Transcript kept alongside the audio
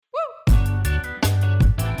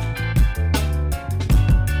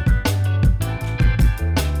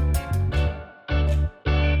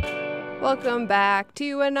Welcome back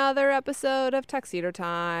to another episode of Tuxedo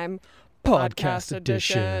Time. Podcast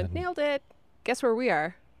edition. Nailed it. Guess where we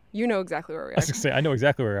are? You know exactly where we I are. was going to say, I know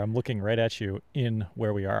exactly where I'm looking right at you in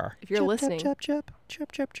where we are. If you're listening. Chirp, chirp,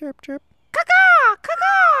 chirp, chirp, chirp, chirp. Caw-caw!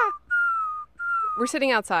 Caw-caw! We're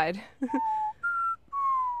sitting outside.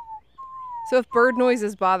 So if bird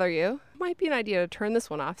noises bother you, it might be an idea to turn this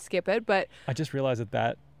one off, skip it, but... I just realized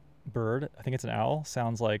that bird, I think it's an owl,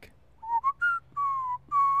 sounds like...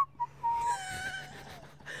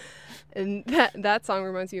 And that song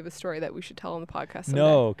reminds me of a story that we should tell on the podcast someday.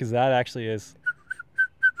 No, because that actually is...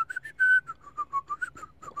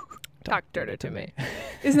 Talk dirty to me.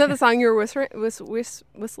 Isn't that the song you were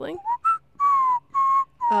whistling?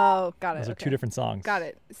 Oh, got it. Those are okay. two different songs. Got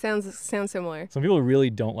it. Sounds similar. Some people really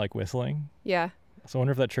don't like whistling. Yeah, So I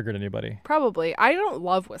wonder if that triggered anybody. probably. I don't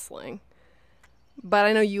love whistling, but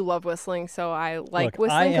I know you love whistling, so I like Look,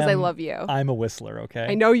 whistling because I love you. I'm a whistler, okay?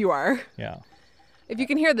 I know you are. Yeah. If you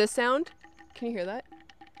can hear this sound, can you hear that?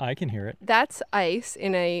 I can hear it. That's ice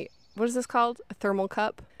in a, what is this called? A thermal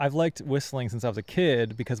cup? I've liked whistling since I was a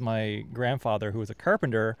kid because my grandfather, who was a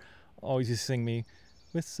carpenter, always used to sing me,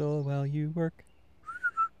 "Whistle while you work."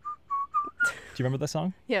 Do you remember that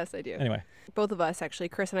song? Yes, I do. Anyway, Both of us, actually,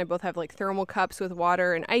 Chris and I both have like thermal cups with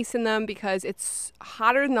water and ice in them because it's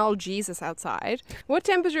hotter than all Jesus outside. What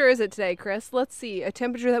temperature is it today, Chris? Let's see. A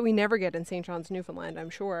temperature that we never get in St. John's, Newfoundland, I'm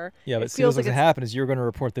sure. yeah, but It see, feels what's like going to it's- happen is you're going to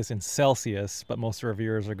report this in Celsius, but most of our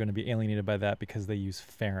viewers are going to be alienated by that because they use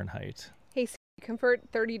Fahrenheit. Hey, convert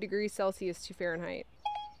 30 degrees Celsius to Fahrenheit.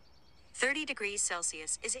 30 degrees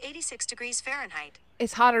Celsius is 86 degrees Fahrenheit.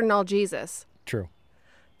 It's hotter than all Jesus. True.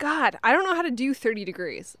 God, I don't know how to do 30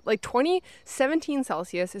 degrees. Like 17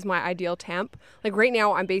 Celsius is my ideal temp. Like right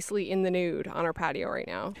now, I'm basically in the nude on our patio right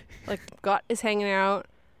now. Like gut is hanging out.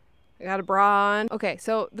 I got a bra on. Okay,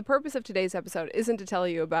 so the purpose of today's episode isn't to tell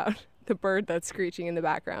you about the bird that's screeching in the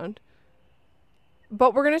background.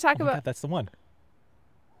 But we're going to talk Oh my about... God, that's the one.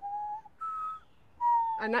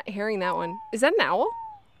 I'm not hearing that one. Is that an owl?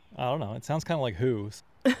 I don't know. It sounds kind of like Who's.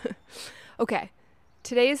 Okay,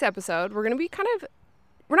 today's episode, we're going to be kind of...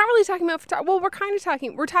 We're not really talking about... Well, we're kind of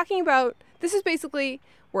talking... We're talking about... This is basically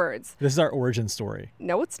words. This is our origin story.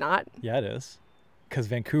 No, it's not. Yeah, it is. Because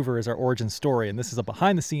Vancouver is our origin story, and this is a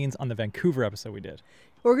behind the scenes on the Vancouver episode we did.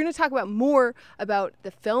 We're going to talk about more about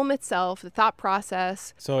the film itself, the thought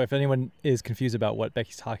process. So if anyone is confused about what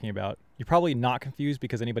Becky's talking about, you're probably not confused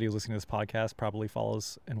because anybody who's listening to this podcast probably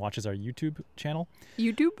follows and watches our YouTube channel.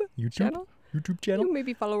 YouTube channel? YouTube channel. You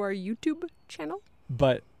maybe follow our YouTube channel?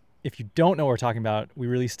 But if you don't know what we're talking about, we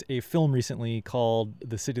released a film recently called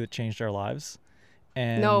The City That Changed Our Lives.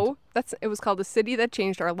 And No, it was called The City That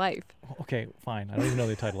Changed Our Life. Okay, fine. I don't even know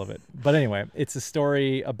the title of it. But anyway, it's a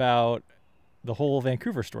story about the whole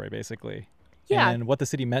Vancouver story, basically. Yeah. And what the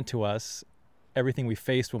city meant to us, everything we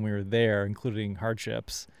faced when we were there, including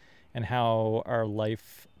hardships, and how our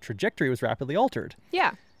life trajectory was rapidly altered.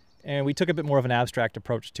 Yeah. And we took a bit more of an abstract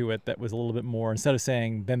approach to it that was a little bit more, instead of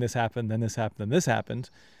saying, then this happened, then this happened, then this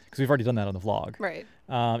happened, because we've already done that on the vlog. Right.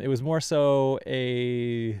 It was more so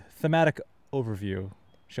a thematic overview,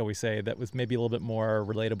 shall we say, that was maybe a little bit more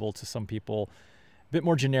relatable to some people, a bit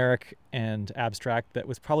more generic and abstract, that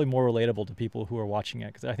was probably more relatable to people who are watching it,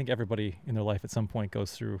 because I think everybody in their life at some point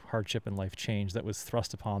goes through hardship and life change that was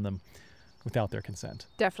thrust upon them without their consent.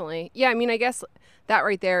 Definitely. Yeah, I mean, I guess that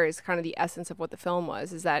right there is kind of the essence of what the film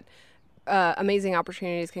was, is that amazing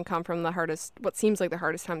opportunities can come from what seems like the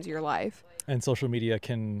hardest times of your life. And social media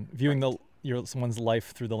can, viewing someone's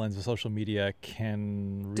life through the lens of social media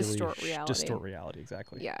can really Distort reality. Distort reality,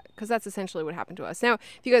 exactly. Yeah, because that's essentially what happened to us. Now,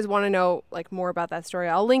 if you guys want to know like more about that story,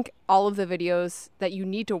 I'll link all of the videos that you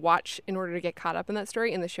need to watch in order to get caught up in that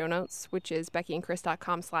story in the show notes, which is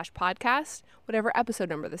beckyandchris.com/podcast, whatever episode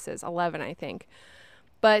number this is, 11, I think.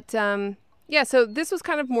 But yeah, so this was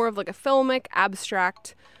kind of more of like a filmic,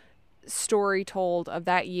 abstract story told of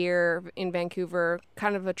that year in Vancouver,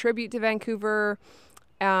 kind of a tribute to Vancouver,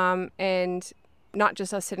 and not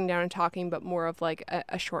just us sitting down and talking, but more of like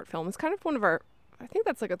a short film. It's kind of one of our, I think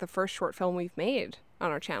that's like the first short film we've made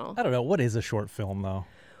on our channel. I don't know. What is a short film, though?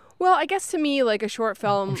 Well, I guess to me, like a short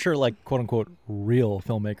film. I'm sure, like, quote unquote, real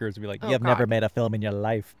filmmakers would be like, Oh, you've God. never made a film in your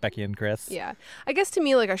life, Becky and Chris. Yeah. I guess to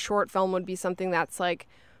me, like a short film would be something that's like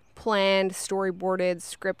planned, storyboarded,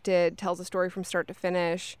 scripted, tells a story from start to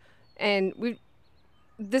finish. And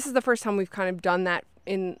this is the first time we've kind of done that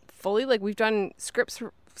in fully. Like we've done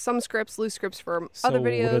some scripts, loose scripts for other So would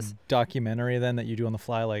videos. a documentary then that you do on the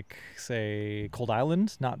fly, like, say, Cold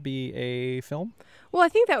Island, not be a film? Well, I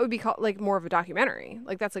think that would be called like more of a documentary.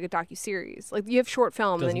 Like that's like a docuseries. Like you have short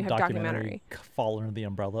film, and then you have documentary. Fall under the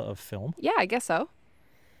umbrella of film? Yeah, I guess so.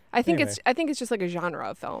 I think Anyway. I think it's just like a genre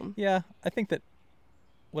of film. Yeah, I think that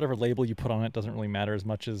whatever label you put on it doesn't really matter as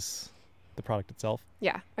much as the product itself.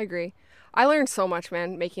 Yeah, I agree. I learned so much,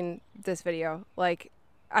 man, making this video. Like,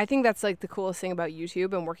 I think that's like the coolest thing about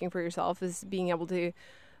YouTube and working for yourself is being able to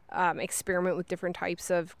experiment with different types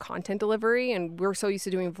of content delivery. And we're so used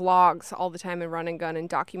to doing vlogs all the time and run and gun and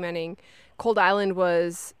documenting. Cold Island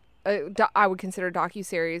was, I would consider a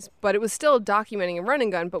docuseries, but it was still documenting and run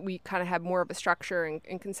and gun, but we kind of had more of a structure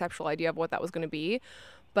and conceptual idea of what that was going to be.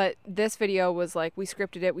 But this video was like, we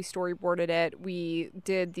scripted it, we storyboarded it, we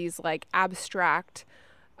did these like abstract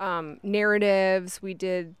narratives, we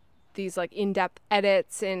did these like in-depth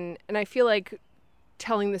edits, and I feel like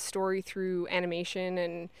telling the story through animation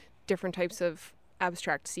and different types of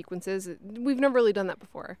abstract sequences, we've never really done that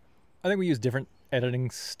before. I think we use different editing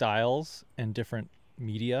styles and different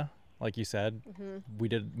media. Like you said, we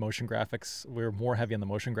did motion graphics. We're more heavy on the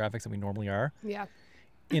motion graphics than we normally are. Yeah.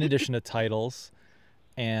 In addition to titles,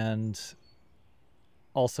 and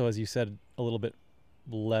also, as you said, a little bit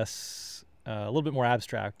less, a little bit more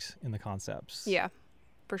abstract in the concepts. Yeah,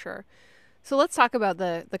 for sure. So let's talk about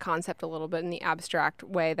the concept a little bit in the abstract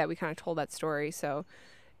way that we kind of told that story. So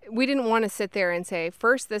we didn't want to sit there and say,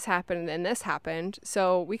 first this happened and then this happened.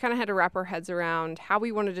 So we kind of had to wrap our heads around how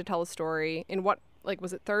we wanted to tell a story and what, like,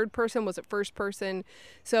 was it third person? Was it first person?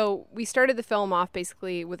 So we started the film off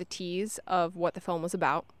basically with a tease of what the film was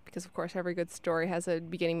about, because of course every good story has a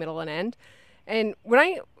beginning, middle, and end. And when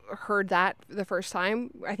I heard that the first time,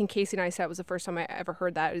 I think Casey and I said it was the first time I ever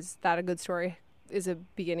heard that. Is that a good story? Is a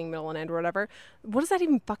beginning, middle, and end or whatever? What does that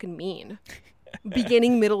even fucking mean?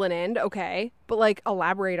 Beginning, middle, and end, okay. But like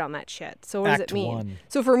elaborate on that shit. So what does Act it mean? 1.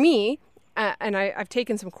 So for me, and I've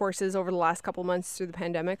taken some courses over the last couple months through the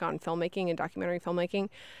pandemic on filmmaking and documentary filmmaking.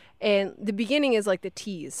 And the beginning is like the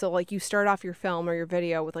tease. So like you start off your film or your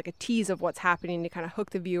video with like a tease of what's happening to kind of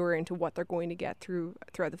hook the viewer into what they're going to get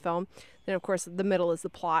throughout the film. Then of course the middle is the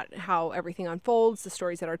plot, how everything unfolds, the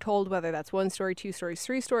stories that are told, whether that's one story, two stories,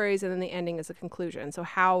 three stories, and then the ending is a conclusion. So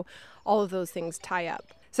how all of those things tie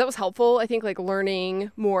up. So that was helpful. I think like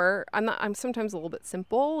learning more. I'm sometimes a little bit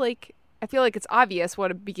simple. Like I feel like it's obvious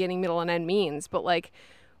what a beginning, middle, and end means, but like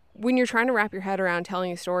when you're trying to wrap your head around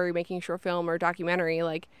telling a story, making a short film or a documentary,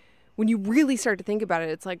 like when you really start to think about it,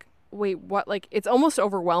 it's like, wait, what? Like it's almost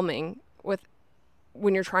overwhelming with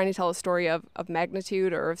when you're trying to tell a story of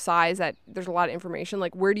magnitude or of size, that there's a lot of information.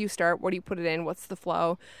 Like where do you start? What do you put it in? What's the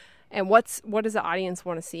flow? And what does the audience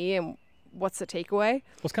want to see? And what's the takeaway?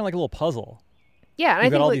 Well, it's kind of like a little puzzle. Yeah. And You've I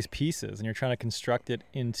got think all like, these pieces and you're trying to construct it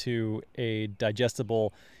into a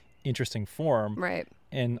digestible, interesting form. right.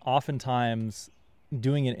 And oftentimes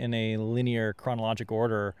doing it in a linear chronologic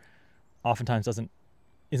order oftentimes isn't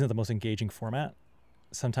the most engaging format.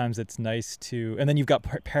 Sometimes it's nice to, and then you've got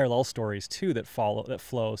parallel stories too that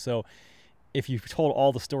flow. So if you've told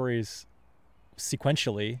all the stories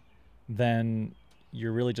sequentially, then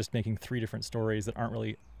you're really just making three different stories that aren't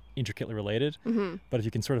really intricately related. Mm-hmm. But if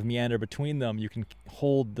you can sort of meander between them, you can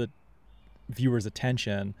hold the viewer's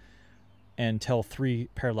attention and tell three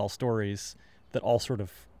parallel stories that all sort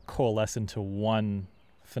of coalesce into one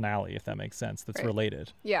finale, if that makes sense, that's Right.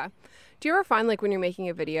 related. Yeah. Do you ever find like when you're making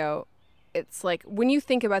a video, it's like when you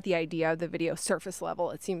think about the idea of the video surface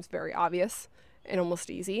level, it seems very obvious and almost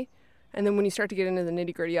easy. And then when you start to get into the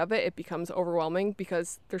nitty gritty of it, it becomes overwhelming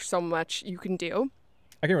because there's so much you can do.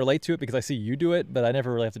 I can relate to it because I see you do it, but I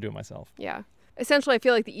never really have to do it myself. Yeah. Essentially, I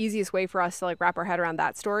feel like the easiest way for us to like wrap our head around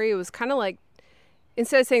that story, it was kind of like,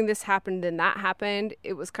 instead of saying this happened and that happened,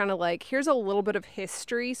 it was kind of like, here's a little bit of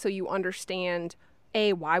history so you understand,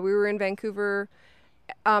 A, why we were in Vancouver,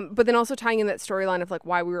 but then also tying in that storyline of like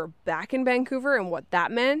why we were back in Vancouver and what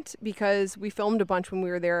that meant, because we filmed a bunch when we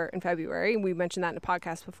were there in February. We mentioned that in a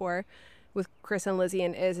podcast before with Chris and Lizzie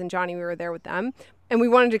and Iz and Johnny. We were there with them, and we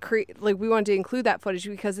wanted to include that footage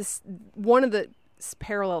because this one of the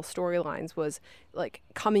parallel storylines was like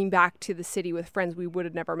coming back to the city with friends we would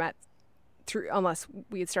have never met through unless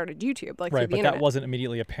we had started YouTube, like Right, through the but internet. that wasn't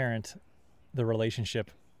immediately apparent, the relationship,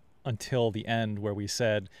 until the end where we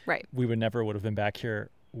said Right. we would have been back here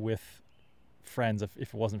with friends if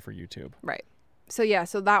it wasn't for YouTube. Right. So yeah,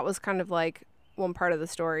 so that was kind of like one part of the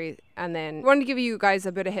story. And then I wanted to give you guys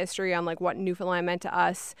a bit of history on like what Newfoundland meant to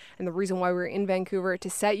us and the reason why we were in Vancouver, to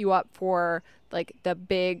set you up for like the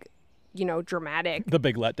big, dramatic, The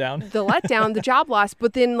big letdown. the letdown, the job loss,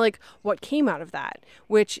 but then like what came out of that,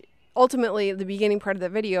 which ultimately the beginning part of the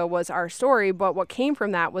video was our story, but what came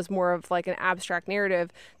from that was more of like an abstract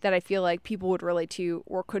narrative that I feel like people would relate to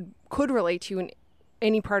or could relate to in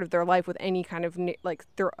any part of their life with any kind of like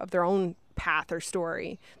their own path or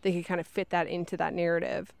story. They could kind of fit that into that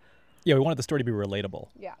narrative. Yeah, we wanted the story to be relatable.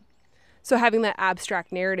 Yeah. So having that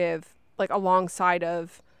abstract narrative, like alongside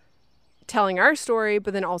of telling our story,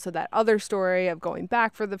 but then also that other story of going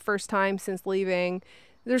back for the first time since leaving.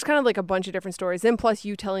 There's kind of like a bunch of different stories. Then plus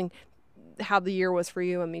you telling how the year was for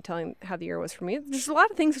you and me telling how the year was for me. There's a lot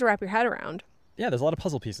of things to wrap your head around. Yeah, there's a lot of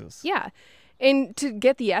puzzle pieces. Yeah. And to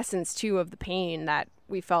get the essence too of the pain that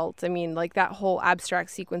we felt. I mean, like that whole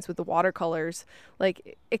abstract sequence with the watercolors,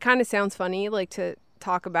 like it kind of sounds funny, like to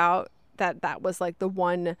talk about that was like the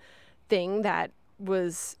one thing that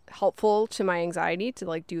was helpful to my anxiety to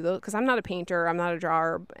like do those, because I'm not a painter, I'm not a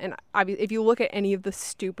drawer, and if you look at any of the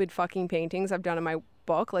stupid fucking paintings I've done in my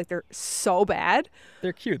book, like they're so bad.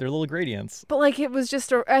 They're cute. They're little gradients. But like it was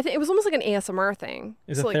just I think it was almost like an ASMR thing.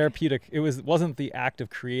 It's a therapeutic. It wasn't the act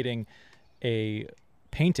of creating a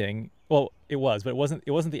painting. Well, it was, but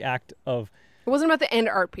it wasn't the act of. It wasn't about the end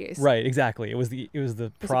art piece. Right. Exactly. It was the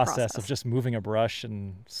process process of just moving a brush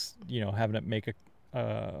and having it make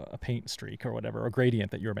a paint streak or whatever, a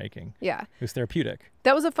gradient that you're making. Yeah. It was therapeutic.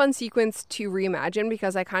 That was a fun sequence to reimagine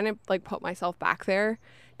because I kind of like put myself back there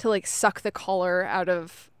to like suck the color out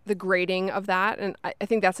of the grading of that. And I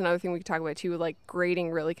think that's another thing we could talk about too. Like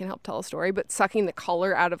grading really can help tell a story, but sucking the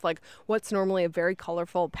color out of like what's normally a very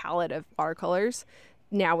colorful palette of watercolors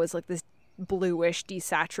now is like this bluish,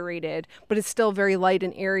 desaturated, but it's still very light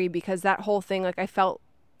and airy because that whole thing, like I felt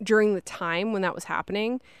during the time when that was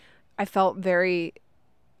happening, I felt very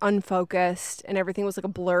unfocused and everything was like a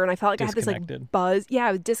blur, and I felt like I had this like buzz. Yeah,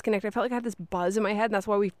 I was disconnected. I felt like I had this buzz in my head, and that's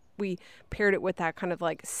why we paired it with that kind of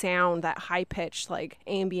like sound, that high pitched like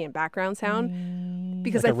ambient background sound,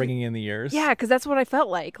 because like ringing in the ears. Yeah, because that's what I felt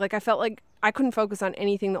like. Like I felt like I couldn't focus on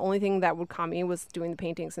anything. The only thing that would calm me was doing the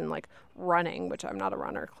paintings and like running, which I'm not a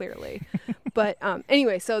runner clearly. But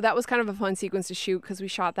anyway, so that was kind of a fun sequence to shoot because we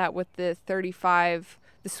shot that with the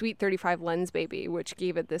Sweet 35 lens baby, which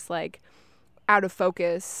gave it this like out of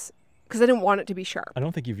focus because I didn't want it to be sharp. I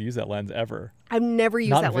don't think you've used that lens ever. I've never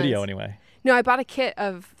used that lens. Not in video anyway. No, I bought a kit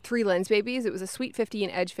of 3 lens babies. It was a Sweet 50,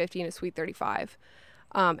 an Edge 50, and a Sweet 35.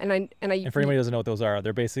 And for anybody who doesn't know what those are,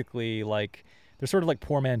 they're basically like they're sort of like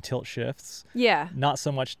poor man tilt shifts. Yeah. Not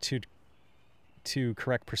so much to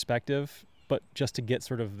correct perspective, but just to get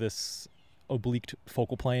sort of this oblique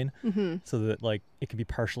focal plane, so that like it can be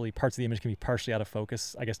parts of the image can be partially out of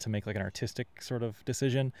focus, I guess, to make like an artistic sort of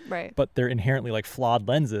decision. Right. But they're inherently like flawed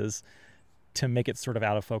lenses to make it sort of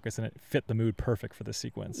out of focus, and it fit the mood perfect for the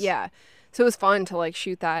sequence. Yeah. So it was fun to like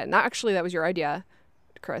shoot that, and that was your idea,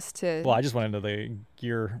 Chris. Well, I just went into the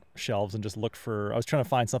gear shelves and just looked I was trying to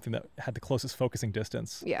find something that had the closest focusing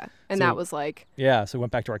distance. Yeah. And that was like... Yeah, so we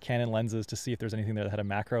went back to our Canon lenses to see if there's anything there that had a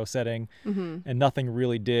macro setting, and nothing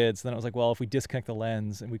really did. So then I was like, well, if we disconnect the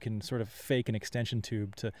lens and we can sort of fake an extension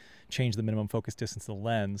tube to change the minimum focus distance of the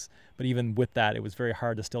lens. But even with that, it was very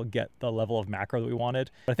hard to still get the level of macro that we wanted.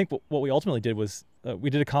 But I think what we ultimately did was we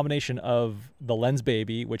did a combination of the lens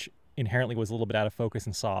baby, which inherently was a little bit out of focus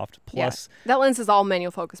and soft, plus that lens is all manual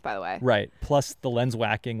focus, by the way, right, plus the lens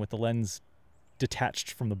whacking with the lens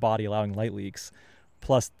detached from the body, allowing light leaks,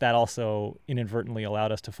 plus that also inadvertently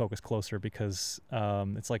allowed us to focus closer because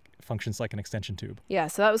it's like functions like an extension tube. Yeah,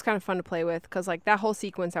 so that was kind of fun to play with because like that whole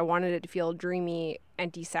sequence, I wanted it to feel dreamy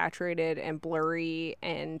and desaturated and blurry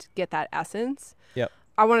and get that essence. Yep.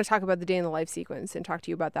 I want to talk about the day in the life sequence and talk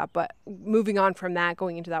to you about that, but moving on from that,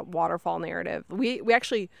 going into that waterfall narrative, we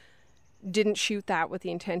actually didn't shoot that with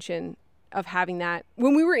the intention of having that.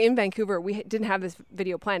 When we were in Vancouver, we didn't have this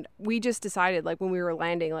video planned. We just decided, like, when we were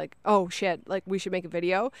landing, like, oh shit, like, we should make a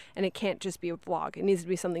video, and it can't just be a vlog. It needs to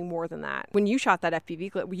be something more than that. When you shot that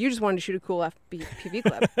FPV clip, you just wanted to shoot a cool FPV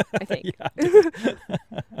clip, I think.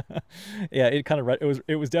 Yeah,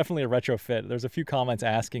 it was definitely a retrofit. There's a few comments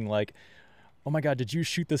asking, like, oh my God, did you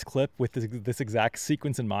shoot this clip with this exact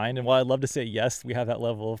sequence in mind? And while I'd love to say yes, we have that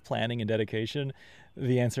level of planning and dedication,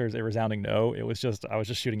 the answer is a resounding no. I was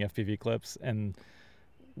just shooting FPV clips, and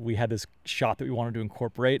we had this shot that we wanted to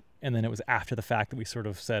incorporate, and then it was after the fact that we sort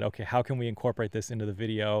of said, okay, how can we incorporate this into the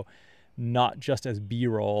video, not just as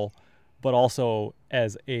B-roll, but also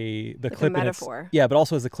as the clip in its but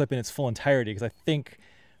also as the clip in its full entirety, because I think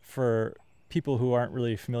for people who aren't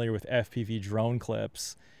really familiar with FPV drone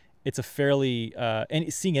clips, it's a fairly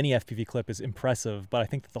and seeing any FPV clip is impressive, but I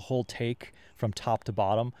think that the whole take from top to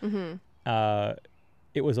bottom,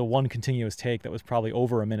 it was a one continuous take that was probably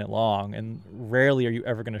over a minute long, and rarely are you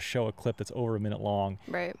ever going to show a clip that's over a minute long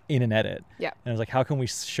in an edit. Yeah. And I was like, how can we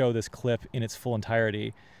show this clip in its full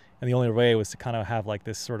entirety? And the only way was to kind of have like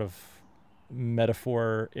this sort of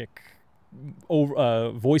metaphoric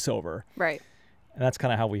voiceover. Right. And that's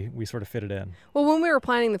kind of how we sort of fit it in. Well, when we were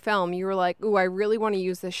planning the film, you were like, ooh, I really want to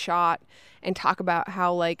use this shot and talk about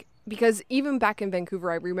how, like, Because even back in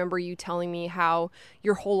Vancouver, I remember you telling me how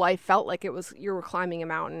your whole life felt like it was you were climbing a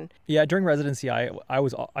mountain. Yeah, during residency, I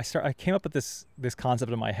came up with this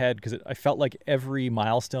concept in my head because I felt like every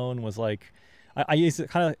milestone was like I used to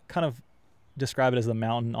kind of describe it as the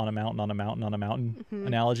mountain on a mountain on a mountain on a mountain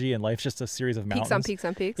analogy, and life's just a series of mountains. Peaks on peaks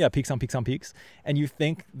on peaks. Yeah, peaks on peaks on peaks. And you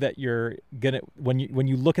think that you're gonna when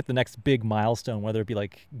you look at the next big milestone, whether it be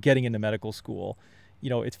like getting into medical school,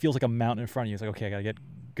 it feels like a mountain in front of you. It's like, okay, I gotta get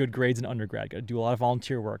good grades in undergrad, gotta do a lot of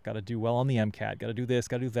volunteer work, gotta do well on the MCAT, gotta do this,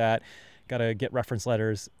 gotta do that, gotta get reference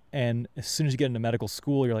letters. And as soon as you get into medical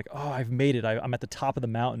school, you're like, oh, I've made it. I'm at the top of the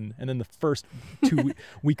mountain. And then the first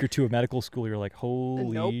week or two of medical school, you're like,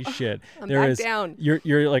 holy shit. I'm back down.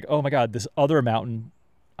 You're like, oh my God, this other mountain.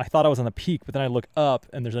 I thought I was on the peak, but then I look up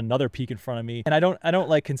and there's another peak in front of me. And I don't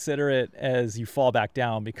like consider it as you fall back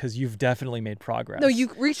down because you've definitely made progress. No, you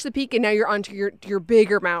reached the peak and now you're onto your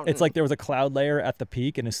bigger mountain. It's like there was a cloud layer at the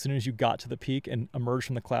peak, and as soon as you got to the peak and emerged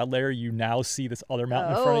from the cloud layer, you now see this other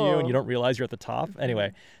mountain in front of you and you don't realize you're at the top.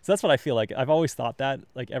 Anyway, so that's what I feel like. I've always thought that,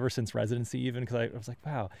 like ever since residency even, because I was like,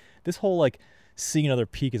 wow, this whole like seeing another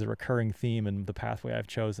peak is a recurring theme in the pathway I've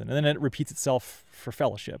chosen. And then it repeats itself for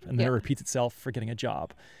fellowship, and then it repeats itself for getting a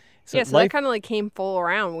job. So that kind of like came full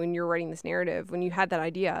around when you were writing this narrative, when you had that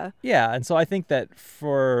idea. Yeah, and so I think that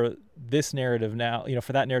for this narrative now,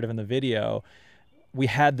 for that narrative in the video, we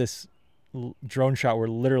had this drone shot where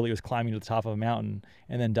literally it was climbing to the top of a mountain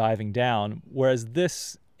and then diving down. Whereas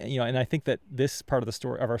this, and I think that this part of the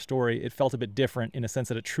story, of our story, it felt a bit different in a sense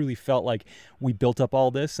that it truly felt like we built up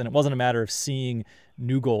all this, and it wasn't a matter of seeing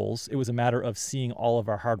new goals. It was a matter of seeing all of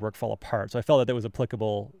our hard work fall apart. So I felt that was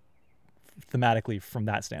applicable thematically from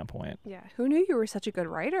that standpoint. Yeah. Who knew you were such a good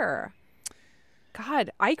writer? God,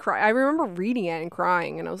 I cry. I remember reading it and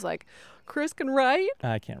crying, and I was like, Chris can write?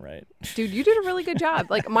 I can't write. Dude, you did a really good job.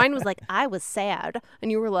 Like mine was like, I was sad, and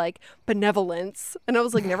you were like, benevolence. And I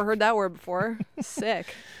was like, never heard that word before.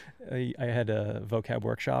 Sick. I had a vocab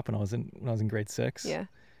workshop when I was in grade 6. Yeah.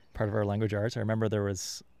 Part of our language arts. I remember there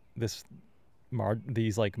was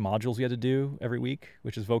these like modules we had to do every week,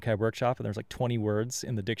 which is vocab workshop, and there's like 20 words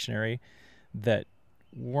in the dictionary that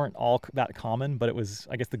weren't all that common, but it was,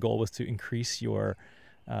 I guess the goal was to increase your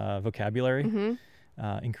vocabulary,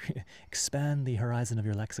 expand the horizon of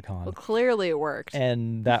your lexicon. Well, clearly it worked.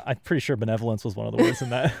 And that, I'm pretty sure benevolence was one of the words in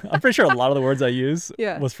that. I'm pretty sure a lot of the words I use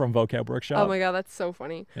was from vocab workshop. Oh my God, that's so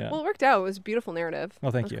funny. Yeah. Well, it worked out. It was a beautiful narrative.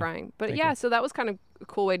 Oh, thank I was you. crying. But Thank yeah, you. so that was kind of a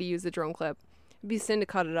cool way to use the drone clip. It'd be sin to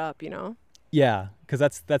cut it up, Yeah, because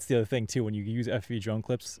that's the other thing too. When you use FPV drone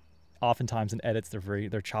clips, oftentimes in edits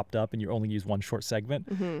they're chopped up and you only use one short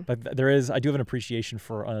segment. But I do have an appreciation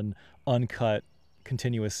for an uncut,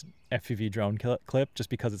 continuous FPV drone clip, just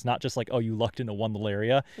because it's not just like, oh, you lucked into one little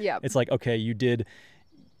area. Yeah. It's like, okay, you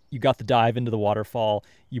got the dive into the waterfall,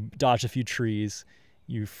 you dodged a few trees,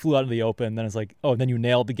 you flew out of the open, then it's like, oh, and then you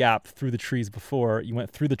nailed the gap through the trees before, you went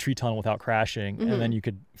through the tree tunnel without crashing, and then you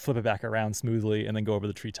could flip it back around smoothly and then go over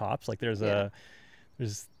the tree tops. Like there's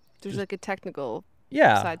like a technical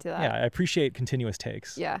side to that. Yeah, I appreciate continuous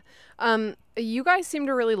takes. Yeah. You guys seem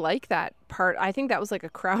to really like that part. I think that was like a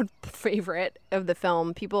crowd favorite of the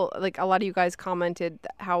film. People, like a lot of you guys commented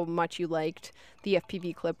how much you liked the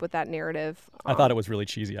FPV clip with that narrative. I thought it was really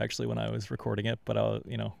cheesy actually when I was recording it, but I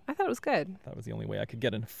thought it was good. That was the only way I could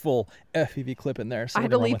get a full FPV clip in there. So I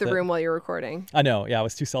had to leave the room while you were recording. I know. Yeah, I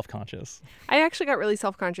was too self-conscious. I actually got really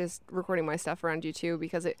self-conscious recording my stuff around you too,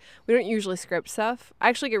 because we don't usually script stuff. I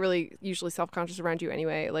actually get really usually self-conscious around you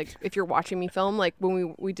anyway. Like if you're watching me film, like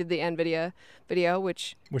when we did the end video,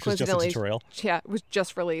 which was just a tutorial. Yeah, it was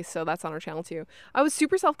just released, so that's on our channel too. I was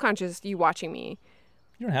super self-conscious you watching me.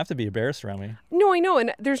 You don't have to be embarrassed around me. No, I know,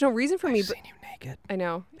 and there's no reason for me. I've seen you naked. I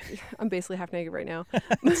know. I'm basically half naked right now.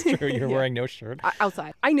 That's true. You're wearing no shirt.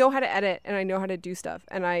 Outside. I know how to edit, and I know how to do stuff,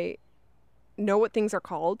 and I know what things are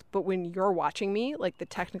called, but when you're watching me, like the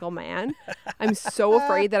technical man, I'm so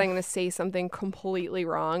afraid that I'm going to say something completely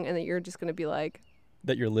wrong, and that you're just going to be like...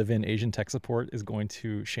 That your live-in Asian tech support is going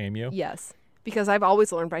to shame you? Yes. Because I've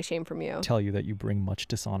always learned by shame from you. Tell you that you bring much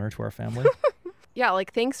dishonor to our family. Yeah,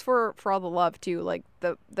 like thanks for all the love too. Like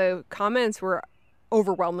the comments were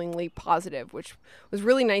overwhelmingly positive, which was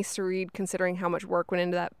really nice to read considering how much work went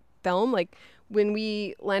into that film. Like when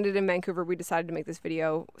we landed in Vancouver, we decided to make this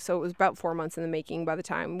video. So it was about 4 months in the making by the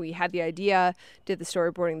time we had the idea, did the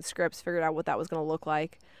storyboarding, the scripts, figured out what that was going to look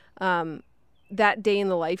like. That day in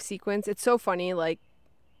the life sequence, it's so funny. Like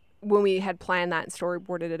when we had planned that and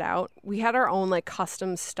storyboarded it out, we had our own like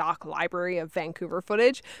custom stock library of Vancouver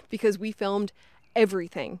footage because we filmed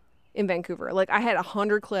everything in Vancouver. Like I had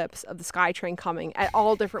 100 clips of the SkyTrain coming at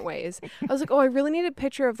all different ways. I was like, oh, I really need a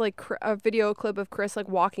picture of like a video clip of Chris like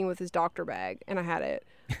walking with his doctor bag, and I had it.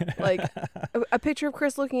 Like a picture of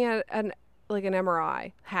Chris looking at an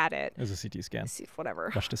MRI, had it. It was a CT scan.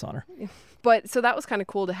 Whatever. Much dishonor. But so that was kind of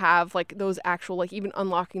cool to have like those actual, like even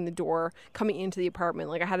unlocking the door, coming into the apartment.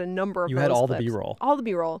 Like I had a number of You those had all clips. the B-roll. All the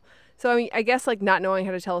B-roll. So I mean, I guess like not knowing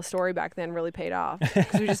how to tell a story back then really paid off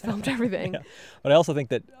because we just filmed everything. Yeah. But I also think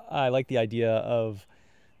that I like the idea of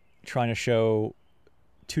trying to show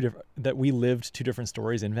that we lived two different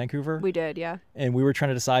stories in Vancouver. We did, yeah. And we were trying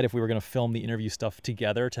to decide if we were going to film the interview stuff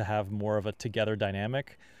together to have more of a together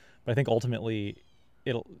dynamic. But I think ultimately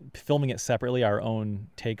filming it separately, our own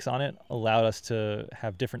takes on it, allowed us to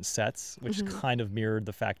have different sets, which kind of mirrored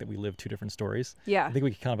the fact that we lived two different stories. Yeah. I think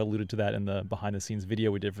we kind of alluded to that in the behind the scenes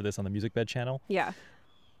video we did for this on the Music Bed channel. Yeah.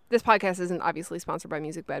 This podcast isn't obviously sponsored by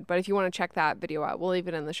Music Bed, but if you want to check that video out, we'll leave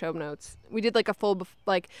it in the show notes. We did like a full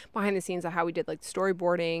like behind the scenes of how we did like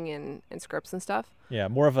storyboarding and scripts and stuff. Yeah,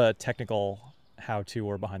 more of a technical how-to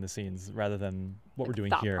or behind the scenes rather than what we're doing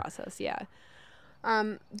thought here. Process, yeah.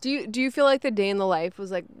 Do you feel like the day in the life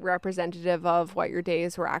was like representative of what your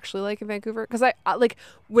days were actually like in Vancouver? Because I like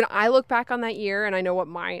when I look back on that year and I know what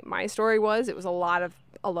my story was, it was a lot of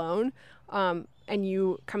alone. And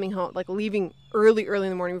you coming home, like leaving early in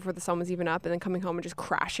the morning before the sun was even up, and then coming home and just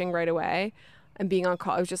crashing right away and being on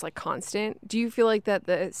call. It was just like constant. Do you feel like that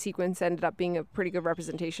the sequence ended up being a pretty good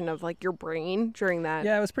representation of like your brain during that?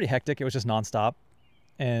 Yeah, it was pretty hectic. It was just nonstop,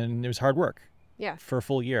 and it was hard work. Yeah. For a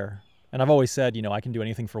full year. And I've always said, I can do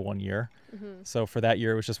anything for 1 year. So for that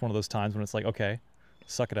year, it was just one of those times when it's like, okay,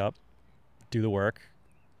 suck it up, do the work,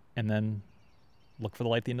 and then look for the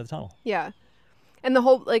light at the end of the tunnel. Yeah. And the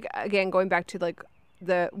whole, like, again, going back to like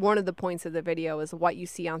one of the points of the video is what you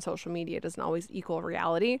see on social media doesn't always equal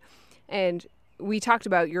reality. And we talked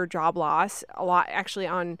about your job loss a lot actually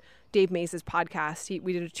on Dave Mays' podcast.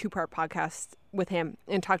 We did a 2-part podcast with him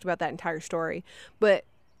and talked about that entire story. But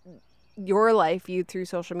your life viewed through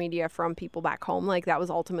social media from people back home, like that was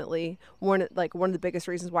ultimately one of the biggest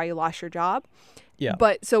reasons why you lost your job. Yeah.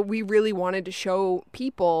 But so we really wanted to show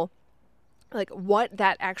people like what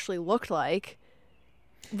that actually looked like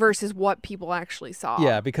versus what people actually saw.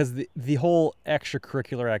 Yeah, because the whole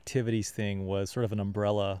extracurricular activities thing was sort of an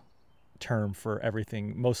umbrella term for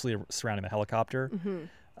everything, mostly surrounding the helicopter.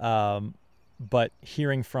 But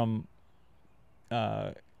hearing from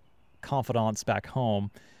confidants back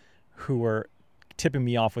home who were tipping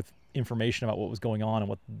me off with information about what was going on and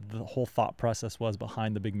what the whole thought process was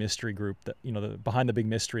behind the big mystery group that, behind the big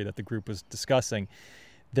mystery that the group was discussing,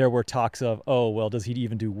 there were talks of, oh, well, does he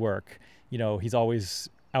even do work? He's always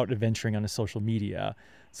out adventuring on his social media.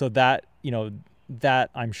 So that, that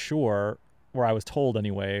I'm sure, or I was told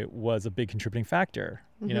anyway, was a big contributing factor,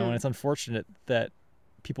 and it's unfortunate that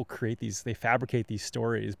people they fabricate these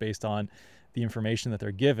stories based on the information that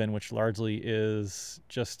they're given, which largely is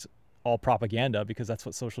just all propaganda because that's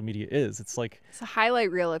what social media is. It's like it's a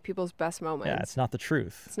highlight reel of people's best moments. Yeah, it's not the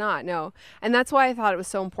truth. It's not, no. And that's why I thought it was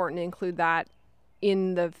so important to include that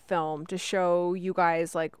in the film to show you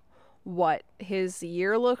guys like what his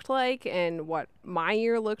year looked like and what my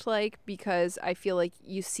year looked like, because I feel like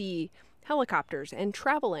you see helicopters and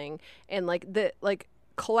traveling and like the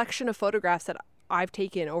collection of photographs that I've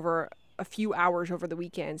taken over a few hours over the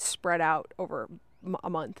weekend spread out over a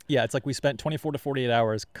month. Yeah, it's like we spent 24 to 48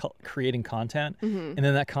 hours creating content, and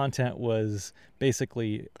then that content was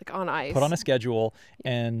basically like on ice, put on a schedule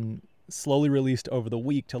and slowly released over the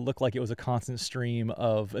week to look like it was a constant stream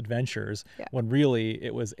of adventures, when really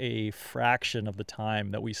it was a fraction of the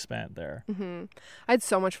time that we spent there. I had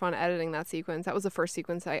so much fun editing that sequence. That was the first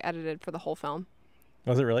sequence I edited for the whole film.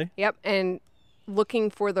 Was it really? Yep. And looking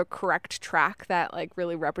for the correct track that like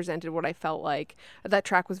really represented what I felt like. That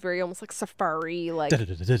track was very almost like safari, like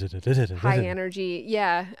high energy.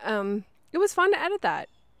 Yeah. It was fun to edit that,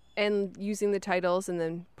 and using the titles and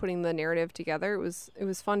then putting the narrative together. It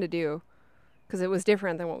was fun to do because it was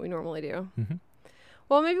different than what we normally do.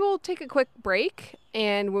 Well, maybe we'll take a quick break,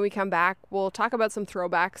 and when we come back, we'll talk about some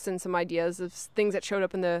throwbacks and some ideas of things that showed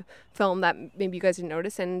up in the film that maybe you guys didn't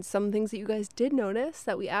notice, and some things that you guys did notice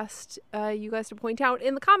that we asked you guys to point out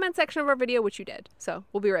in the comment section of our video, which you did. So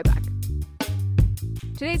we'll be right back.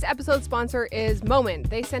 Today's episode sponsor is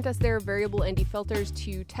Moment. They sent us their variable ND filters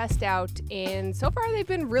to test out, and so far they've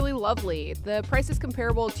been really lovely. The price is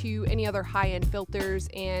comparable to any other high-end filters,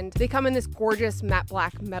 and they come in this gorgeous matte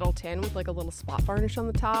black metal tin with like a little spot varnish on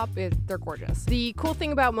the top. They're gorgeous. The cool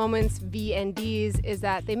thing about Moment's VNDs is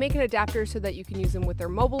that they make an adapter so that you can use them with their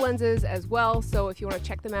mobile lenses as well. So if you want to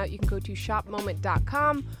check them out, you can go to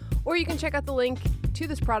shopmoment.com, or you can check out the link to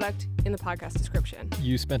this product in the podcast description.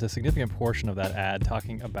 You spent a significant portion of that ad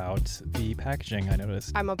talking about the packaging, I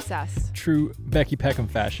noticed. I'm obsessed. True Becky Peckham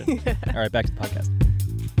fashion. All right, back to the podcast.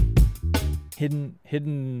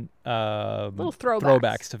 Hidden Little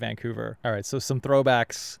throwbacks to Vancouver. All right, so some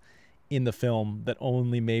throwbacks in the film that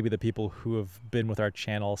only maybe the people who have been with our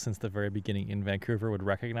channel since the very beginning in Vancouver would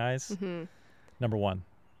recognize. Mm-hmm. Number one.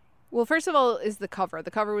 Well, first of all is the cover.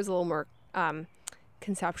 The cover was a little more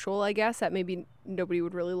conceptual, I guess, that maybe nobody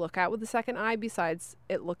would really look at with the second eye besides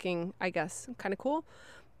it looking, I guess, kind of cool.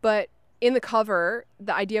 But in the cover,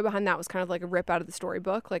 the idea behind that was kind of like a rip out of the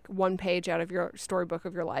storybook, like one page out of your storybook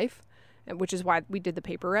of your life, which is why we did the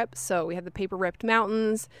paper rip. So we had the paper ripped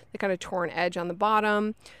mountains, the kind of torn edge on the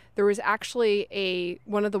bottom. There was actually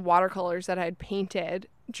one of the watercolors that I had painted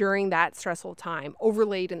during that stressful time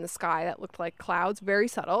overlaid in the sky that looked like clouds, very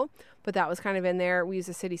subtle, but that was kind of in there. We used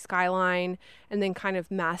a city skyline and then kind of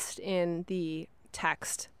masked in the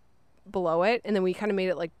text below it. And then we kind of made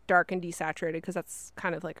it like dark and desaturated because that's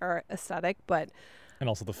kind of like our aesthetic, And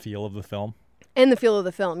also the feel of the film. And the feel of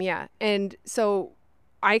the film, yeah. And so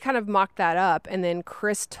I kind of mocked that up, and then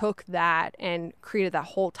Chris took that and created that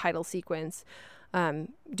whole title sequence,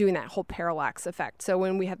 doing that whole parallax effect. So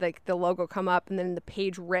when we had like the logo come up and then the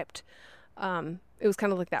page ripped, it was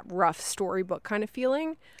kind of like that rough storybook kind of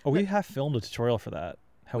feeling. Oh, we have filmed a tutorial for that,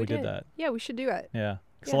 how we did that. Yeah, we should do it. Yeah.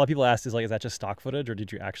 Because a lot of people asked, is that just stock footage, or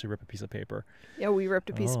did you actually rip a piece of paper? Yeah, we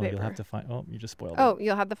ripped a piece of paper. You'll have to find. Oh, you just spoiled it. Oh,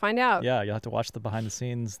 you'll have to find out. Yeah, you'll have to watch the behind the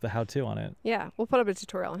scenes, the how-to on it. Yeah, we'll put up a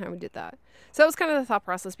tutorial on how we did that. So that was kind of the thought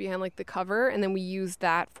process behind like the cover, and then we used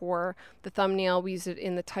that for the thumbnail. We used it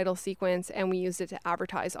in the title sequence, and we used it to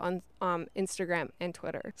advertise on Instagram and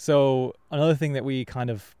Twitter. So another thing that we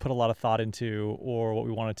kind of put a lot of thought into, or what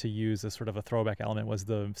we wanted to use as sort of a throwback element, was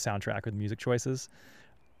the soundtrack or the music choices.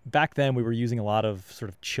 Back then, we were using a lot of sort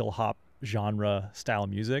of chill hop genre style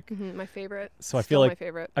music. Mm-hmm, my favorite. So I feel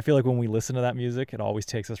like when we listen to that music, it always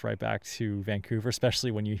takes us right back to Vancouver, especially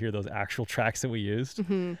when you hear those actual tracks that we used.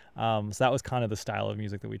 Mm-hmm. So that was kind of the style of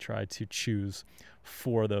music that we tried to choose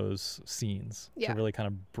for those scenes to really kind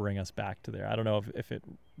of bring us back to there. I don't know if it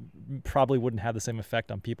probably wouldn't have the same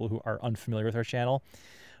effect on people who are unfamiliar with our channel,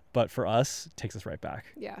 but for us, it takes us right back.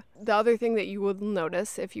 Yeah. The other thing that you would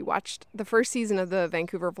notice if you watched the first season of the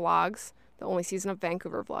Vancouver vlogs, the only season of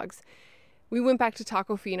Vancouver vlogs, we went back to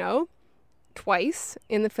Tacofino twice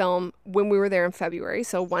in the film when we were there in February.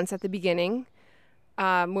 So once at the beginning,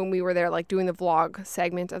 when we were there like doing the vlog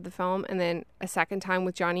segment of the film, and then a second time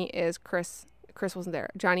with Johnny Is, Chris wasn't there,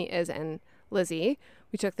 Johnny Is and Lizzie.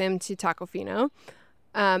 We took them to Tacofino.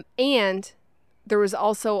 And there was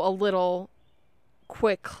also a little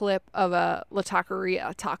quick clip of a La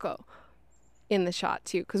Taqueria taco in the shot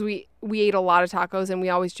too, because we ate a lot of tacos, and we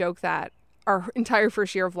always joke that our entire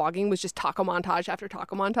first year of vlogging was just taco montage after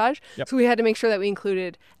taco montage. Yep. So we had to make sure that we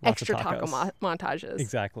included Lots extra of taco tacos. montages.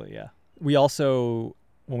 Exactly, yeah. We also,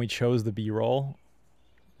 when we chose the B-roll,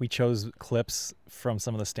 we chose clips from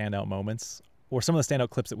some of the standout moments, or some of the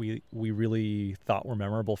standout clips that we really thought were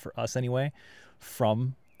memorable for us anyway,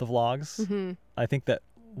 from the vlogs. Mm-hmm. I think that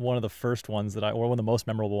one of the first ones or one of the most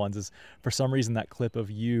memorable ones is, for some reason, that clip of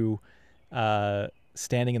you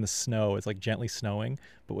standing in the snow. It's like gently snowing,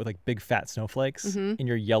 but with like big fat snowflakes in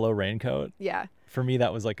your yellow raincoat. Yeah. For me,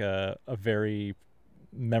 that was like a very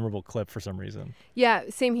memorable clip for some reason. Yeah,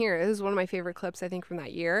 same here. This is one of my favorite clips, I think, from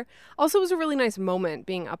that year. Also, it was a really nice moment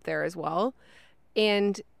being up there as well.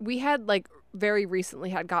 And we had like very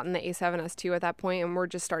recently had gotten the A7S II at that point, and we're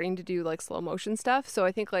just starting to do like slow motion stuff. So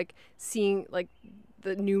I think like seeing like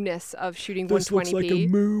the newness of shooting 120p. This looks like a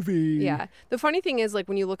movie. Yeah. The funny thing is, like,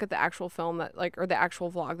 when you look at the actual film that like, or the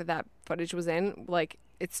actual vlog that footage was in, like,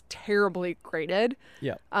 it's terribly graded.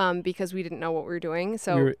 Yeah. Because we didn't know what we were doing.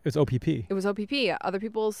 So it was OPP. It was OPP. Other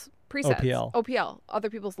people's presets. OPL. Other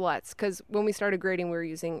people's LUTs. Because when we started grading, we were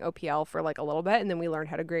using OPL for like a little bit, and then we learned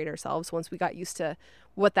how to grade ourselves once we got used to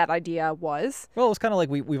what that idea was. Well, it was kind of like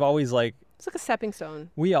we've always like. It's like a stepping stone.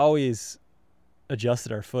 We always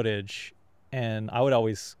adjusted our footage. And I would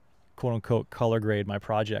always, quote unquote, color grade my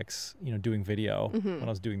projects, doing video when I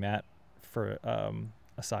was doing that for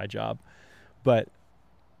a side job. But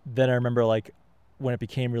then I remember, like, when it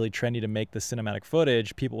became really trendy to make the cinematic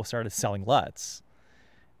footage, people started selling LUTs.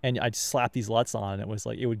 And I'd slap these LUTs on, and it was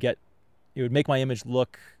like, it would make my image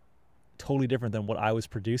look totally different than what I was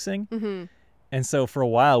producing. Mm-hmm. And so for a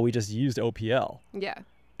while, we just used OPL. Yeah.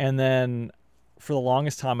 And then for the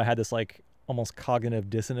longest time, I had this, like, almost cognitive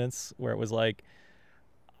dissonance where it was like,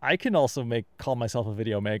 I can also call myself a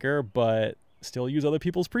video maker, but still use other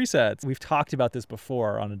people's presets. We've talked about this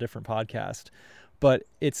before on a different podcast, But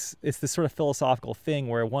it's this sort of philosophical thing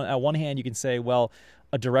where on one hand you can say, well,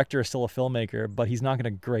 a director is still a filmmaker, but he's not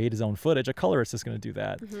going to grade his own footage. A colorist is going to do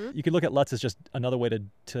that. You could look at LUTs as just another way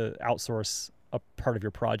to outsource a part of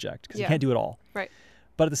your project because you can't do it all. Right.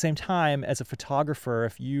 But at the same time, as a photographer,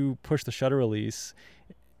 if you push the shutter release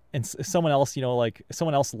and someone else,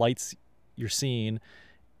 someone else lights your scene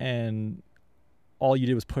and all you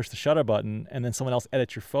did was push the shutter button and then someone else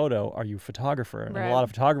edits your photo, are you a photographer? And a lot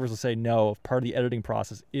of photographers will say, no, part of the editing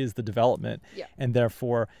process is the development. And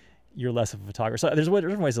therefore you're less of a photographer. So there's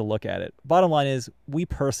different ways to look at it. Bottom line is we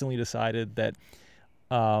personally decided that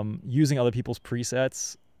using other people's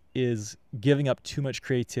presets is giving up too much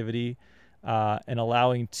creativity and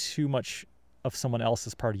allowing too much of someone else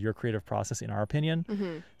as part of your creative process, in our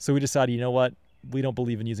opinion. So we decided, you know what? We don't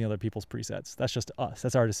believe in using other people's presets. That's just us.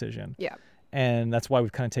 That's our decision. Yeah. And that's why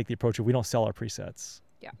we've kind of take the approach of we don't sell our presets.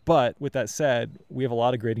 Yeah. But with that said, we have a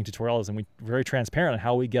lot of grading tutorials and we're very transparent on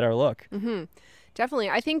how we get our look. Definitely.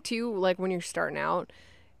 I think too, like when you're starting out,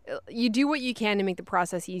 you do what you can to make the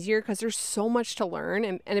process easier because there's so much to learn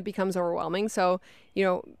and it becomes overwhelming. So,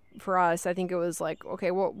 for us, I think it was like,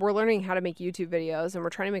 okay, well, we're learning how to make YouTube videos and we're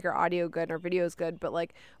trying to make our audio good and our videos good, but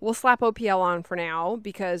like we'll slap OPL on for now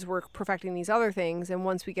because we're perfecting these other things. And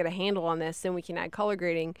once we get a handle on this, then we can add color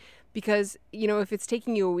grading because, if it's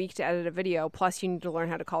taking you a week to edit a video, plus you need to learn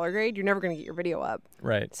how to color grade, you're never going to get your video up.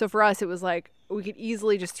 Right. So for us, it was like we could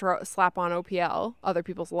easily just slap on OPL, other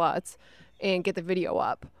people's LUTs, and get the video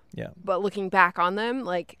up. Yeah. But looking back on them,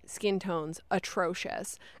 like skin tones,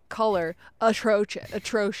 atrocious. Color,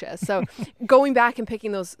 atrocious. So going back and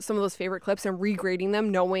picking some of those favorite clips and regrading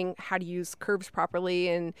them, knowing how to use curves properly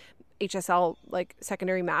and HSL, like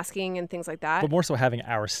secondary masking and things like that. But more so having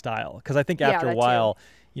our style. Because I think after a while,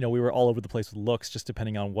 we were all over the place with looks just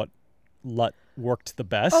depending on what LUT worked the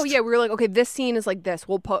best. Oh yeah, we were like, okay, this scene is like this.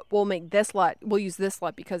 We'll make this LUT. We'll use this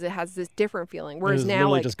LUT because it has this different feeling. Whereas now,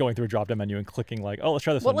 literally like, just going through a drop-down menu and clicking like, oh, let's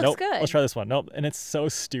try this one. What looks Nope. good? Let's try this one. Nope. And it's so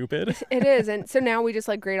stupid. It is. And so now we just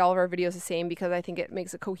like grade all of our videos the same because I think it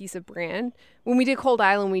makes a cohesive brand. When we did Cold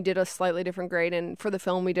Island, we did a slightly different grade, and for the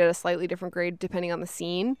film, we did a slightly different grade depending on the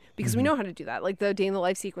scene because we know how to do that. Like the day in the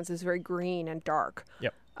life sequence is very green and dark.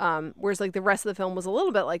 Yep. Whereas like the rest of the film was a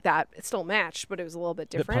little bit like that. It still matched, but it was a little bit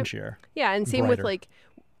different. A bit punchier. Yeah, and same with brighter. like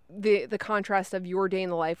the contrast of your day in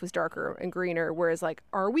the life was darker and greener, whereas like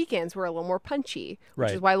our weekends were a little more punchy, which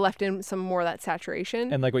Right. is why I left in some more of that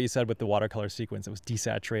saturation. And like what you said with the watercolor sequence, it was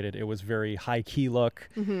desaturated. It was very high key look.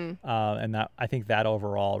 And that I think that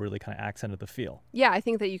overall really kind of accented the feel. Yeah, I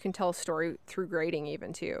think that you can tell a story through grading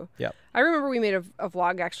even too. Yep. I remember we made a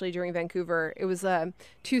vlog actually during Vancouver. It was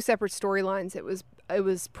two separate storylines. It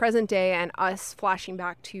was present day and us flashing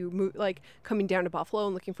back to like coming down to Buffalo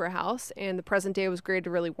and looking for a house. And the present day was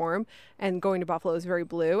graded really warm, and going to Buffalo was very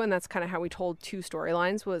blue. And that's kind of how we told two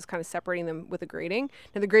storylines, was kind of separating them with the grading.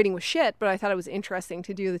 Now the grading was shit, but I thought it was interesting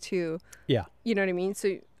to do the two. Yeah. You know what I mean?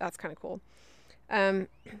 So that's kind of cool.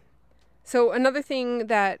 So another thing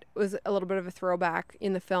that was a little bit of a throwback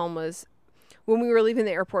in the film was when we were leaving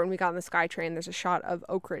the airport and we got on the SkyTrain, there's a shot of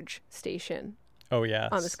Oak Ridge Station. Oh, yeah.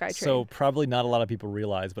 On the SkyTrain. So probably not a lot of people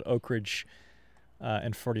realize, but Oak Ridge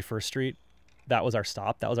and 41st Street, that was our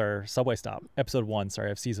stop. That was our subway stop. Episode 1,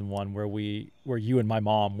 of season 1, where you and my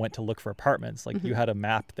mom went to look for apartments. Like you had a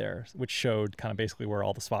map there, which showed kind of basically where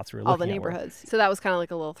all the spots we were looking at. All the neighborhoods. So that was kind of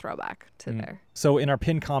like a little throwback to there. So in our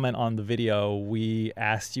pinned comment on the video, we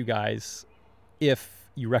asked you guys if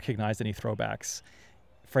you recognized any throwbacks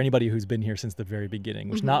for anybody who's been here since the very beginning,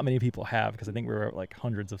 which not many people have, because I think we were like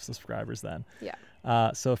hundreds of subscribers then. Yeah.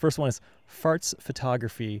 So the first one is Farts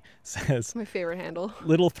Photography says, My favorite handle.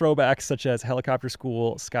 little throwbacks such as Helicopter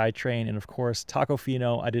School, SkyTrain, and of course Taco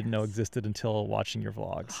Fino I didn't know existed until watching your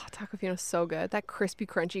vlogs. Oh, Taco Fino's so good. That crispy,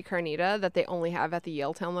 crunchy carnita that they only have at the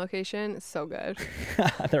Yaletown location is so good.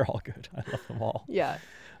 They're all good. I love them all. Yeah.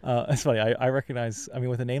 It's funny. I recognize,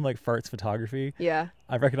 with a name like Farts Photography, Yeah.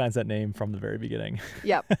 I recognize that name from the very beginning.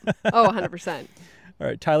 Yep. Oh, 100%. All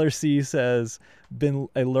right. Tyler C says, been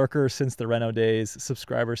a lurker since the Reno days,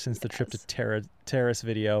 subscriber since the trip to Terrace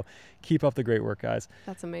video. Keep up the great work, guys.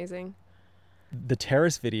 That's amazing. The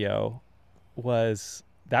Terrace video was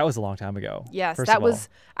a long time ago. Yes, first that of all. was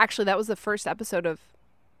actually the first episode of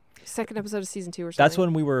second episode of season 2 or something. That's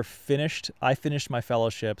when we were finished. I finished my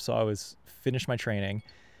fellowship, so I was finished my training,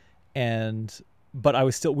 but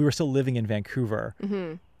we were still living in Vancouver.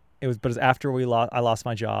 Mm-hmm. It was after I lost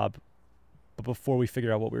my job, but before we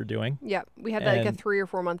figured out what we were doing. Yeah, we had like a 3 or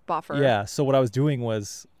 4 month buffer. Yeah, so what I was doing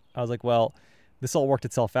was I was like, well, this all worked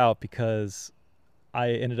itself out because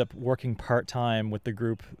I ended up working part-time with the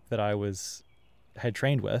group that I was had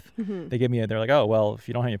trained with. Mm-hmm. They're like, oh, well, if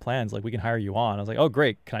you don't have any plans, like we can hire you on. I was like, oh,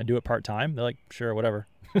 great. Can I do it part-time? They're like, sure, whatever.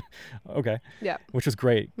 Okay. Yeah. Which was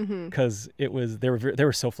great Mm-hmm. because they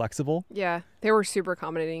were so flexible, Yeah. They were super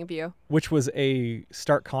accommodating of you. which was a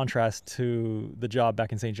stark contrast to the job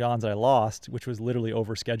back in St. John's that I lost, which was literally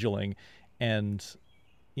over scheduling, and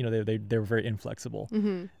they were very inflexible.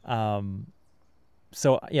 Mm-hmm.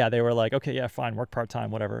 So yeah, they were like, okay, yeah, fine, work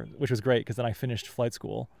part-time, whatever, which was great because then I finished flight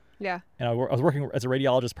school, Yeah. and I was working as a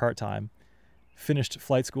radiologist part-time, finished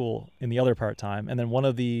flight school in the other part-time, and then one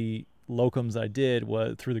of the locums I did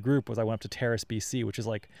was through the group was I went up to Terrace, BC, which is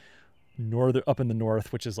like up in the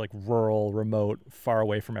north, which is like rural, remote, far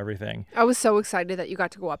away from everything. I was so excited that you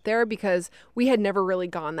got to go up there because we had never really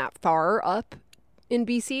gone that far up in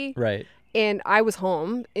BC. Right. And I was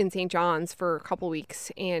home in St. John's for a couple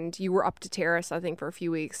weeks, and you were up to Terrace, I think, for a few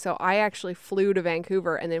weeks. So I actually flew to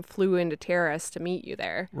Vancouver and then flew into Terrace to meet you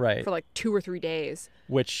there Right. for like 2 or 3 days.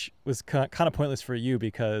 Which was kind of pointless for you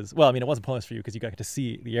because, well, I mean, it wasn't pointless for you because you got to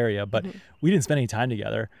see the area, but we didn't spend any time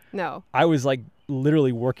together. No. I was like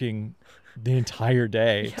literally working the entire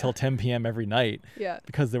day till 10 p.m. every night Yeah.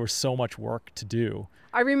 because there was so much work to do.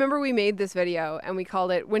 I remember we made this video and we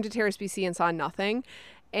called it Went to Terrace, BC and Saw Nothing.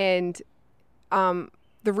 And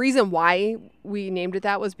the reason why we named it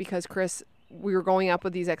that was because we were going up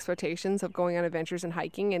with these expectations of going on adventures and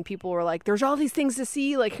hiking, and people were like, there's all these things to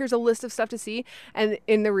see, like here's a list of stuff to see. And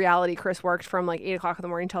in the reality, Chris worked from like 8 o'clock in the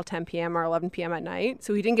morning till 10 p.m. or 11 p.m. at night,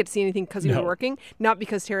 so he didn't get to see anything because he was No. working, not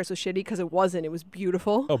because Terrace was shitty, because it wasn't. It was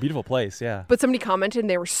beautiful. Oh, beautiful place, yeah. But somebody commented and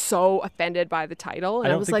they were so offended by the title, and I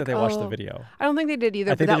don't was think like, that they watched oh. the video. I don't think they did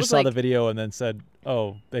either. I think but they that just was saw like, the video and then said,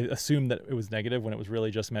 oh, they assumed that it was negative when it was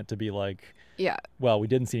really just meant to be like, yeah, well, we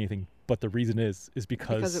didn't see anything, but the reason is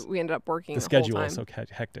because we ended up working the whole schedule time. is so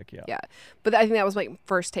hectic, yeah. Yeah. But I think that was my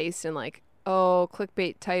first taste in like, oh,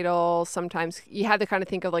 clickbait title. Sometimes you had to kind of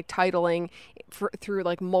think of like titling through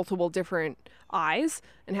like multiple different eyes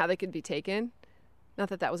and how they could be taken. Not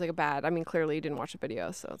that that was like a bad, I mean, clearly you didn't watch the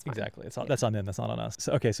video, so it's fine. Exactly. That's on them. That's not on us.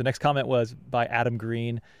 So, okay. So next comment was by Adam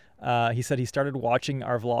Green. He said he started watching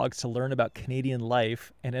our vlogs to learn about Canadian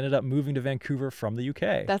life and ended up moving to Vancouver from the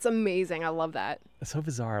UK. That's amazing. I love that. It's so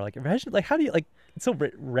bizarre. Like imagine, like how do you like? It's so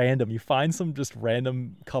random. You find some just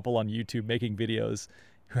random couple on YouTube making videos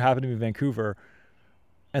who happen to be in Vancouver,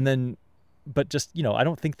 and then, but just I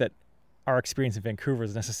don't think that our experience in Vancouver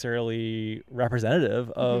is necessarily representative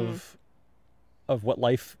of what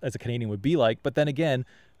life as a Canadian would be like. But then again,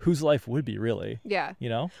 whose life would be really? Yeah.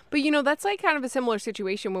 But that's like kind of a similar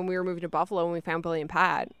situation when we were moving to Buffalo and we found Billy and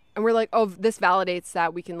Pat. And we're like, oh, this validates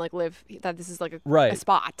that we can like live, that this is like a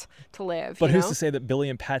spot to live. But who's to say that Billy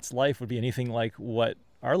and Pat's life would be anything like what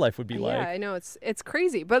our life would be like? Yeah, I know. It's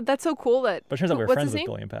crazy. But that's so cool that... But it turns out we're what's friends his with name?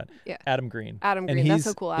 Billy and Pat. Yeah. Adam Green. Adam And Green. That's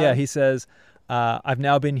so cool, Adam. Yeah, he says, I've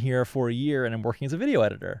now been here for a year and I'm working as a video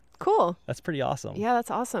editor. Cool. That's pretty awesome. Yeah,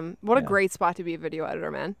 that's awesome. What a Yeah. great spot to be a video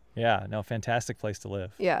editor, man. Yeah, no, fantastic place to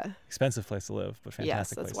live. Yeah. Expensive place to live, but Yes,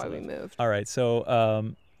 fantastic that's place why to we live. moved. All right,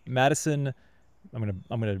 so Madison, I'm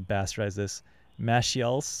gonna bastardize this.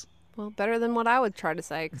 Mashiels. Well, better than what I would try to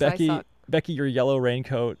say, because I suck. Becky, your yellow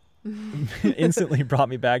raincoat instantly brought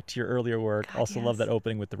me back to your earlier work. God, Also love yes. that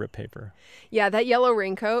opening with the rip paper. Yeah, that yellow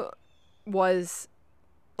raincoat was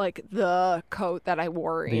like the coat that I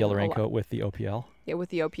wore. The yellow raincoat with the OPL. Yeah, with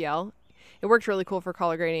the OPL. It worked really cool for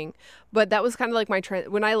color grading. But that was kind of like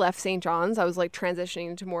when I left St. John's, I was like transitioning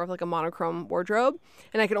into more of like a monochrome wardrobe.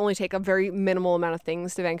 And I could only take a very minimal amount of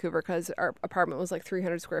things to Vancouver because our apartment was like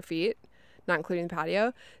 300 square feet, not including the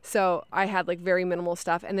patio. So I had like very minimal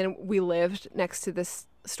stuff. And then we lived next to this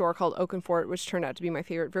store called Oakenfort, which turned out to be my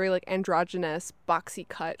favorite. Very like androgynous, boxy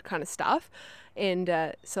cut kind of stuff.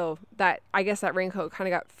 And so that, I guess that raincoat kind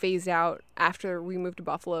of got phased out after we moved to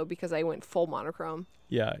Buffalo because I went full monochrome.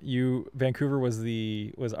 Yeah, Vancouver was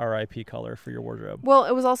RIP color for your wardrobe. Well,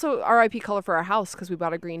 it was also RIP color for our house because we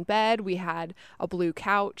bought a green bed, we had a blue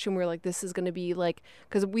couch, and we were like, this is going to be like,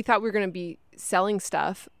 because we thought we were going to be selling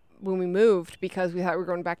stuff when we moved because we thought we were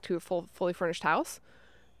going back to a fully furnished house.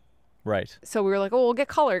 Right. So we were like, oh, we'll get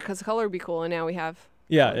color because the color would be cool, and now we have.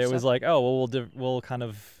 Yeah, color it was stuff. like, oh, well, we'll kind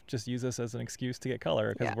of just use this as an excuse to get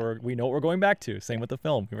color because we know what we're going back to. Same with the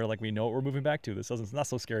film. We were like, we know what we're moving back to. It's not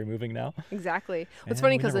so scary moving now. Exactly. It's And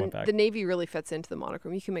funny we because never went back. the navy really fits into the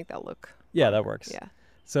monochrome. You can make that look. Yeah, that works. Yeah.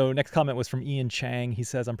 So next comment was from Ian Chang. He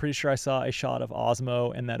says, I'm pretty sure I saw a shot of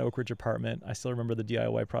Osmo in that Oak Ridge apartment. I still remember the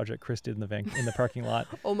DIY project Chris did in the parking lot.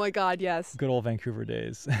 Oh my God, yes. Good old Vancouver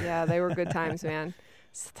days. Yeah, they were good times, man.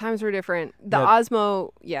 Times were different. The Yeah.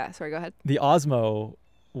 Osmo, yeah, sorry, go ahead. The Osmo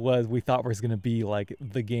we thought was going to be like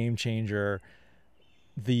the game changer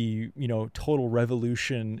the, total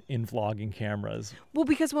revolution in vlogging cameras. Well,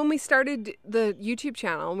 because when we started the YouTube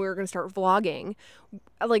channel and we were going to start vlogging,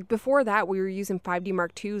 like before that, we were using 5D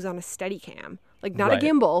Mark IIs on a Steadicam, like not Right. a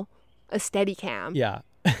gimbal, a Steadicam. Yeah.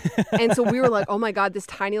 And so we were like, oh my God, this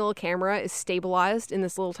tiny little camera is stabilized in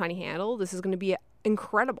this little tiny handle. This is going to be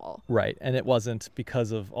incredible. Right. And it wasn't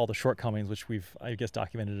because of all the shortcomings, which we've, I guess,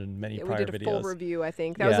 documented in many Yeah, we prior did a videos. full review, I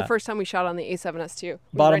think. That was the Yeah. first time we shot on the A7S II. We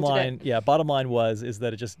Bottom rented it. line is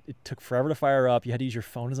that it took forever to fire up. You had to use your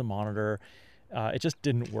phone as a monitor. It just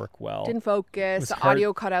didn't work well. Didn't focus. was The hard-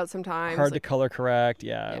 audio cut out sometimes. Hard to like, color correct.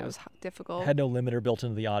 Yeah. yeah, it was difficult. had no limiter built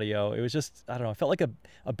into the audio. It was just, I don't know, it felt like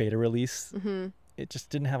a beta release. Mm-hmm. It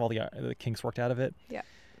just didn't have all the kinks worked out of it. Yeah.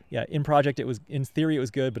 Yeah, in project in theory it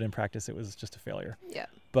was good, but in practice it was just a failure. Yeah.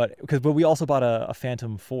 But we also bought a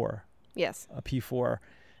Phantom 4, Yes. a P4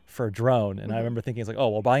 for a drone, and I remember thinking, it's like, oh,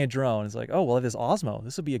 well, buying a drone, it's like, oh, well, this Osmo,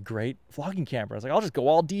 this would be a great vlogging camera. I was like, I'll just go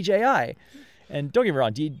all DJI. And don't get me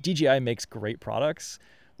wrong, DJI makes great products.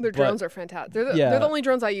 Their but- drones are fantastic. They're Yeah. the only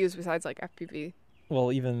drones I use besides like FPV.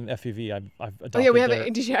 Well, even FPV, I've adopted Oh yeah, we have their, a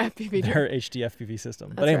DJI FPV. their HD FPV system.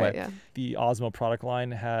 But That's anyway, right, yeah. the Osmo product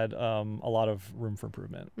line had a lot of room for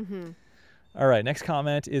improvement. Mm-hmm. All right, next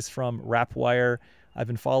comment is from Rapwire. I've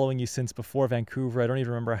been following you since before Vancouver. I don't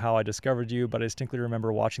even remember how I discovered you, but I distinctly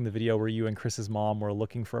remember watching the video where you and Chris's mom were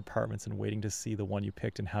looking for apartments and waiting to see the one you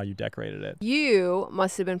picked and how you decorated it. You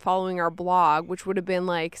must have been following our blog, which would have been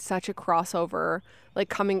like such a crossover, like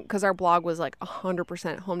coming because our blog was like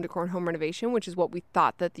 100% home decor and home renovation, which is what we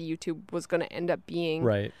thought that the YouTube was going to end up being.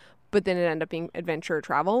 Right. But then it ended up being adventure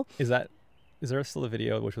travel. Is there still a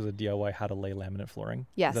video which was a DIY how to lay laminate flooring?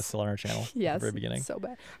 Yes. Is that still on our channel? At Yes. the very beginning. So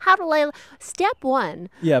bad. How to lay step 1.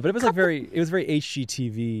 Yeah, but it was very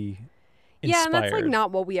HGTV inspired. Yeah, and that's like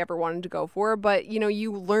not what we ever wanted to go for, but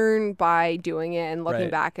you learn by doing it and looking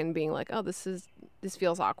Right. back and being like, oh, this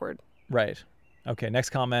feels awkward. Right. Okay,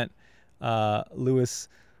 next comment. Louis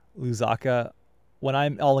Luzaka. When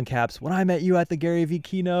I'm all in caps, when I met you at the Gary Vee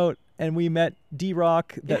keynote and we met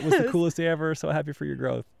D-Rock, that was the Yes. coolest day ever. So happy for your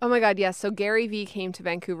growth. Oh my God, yes. So Gary Vee came to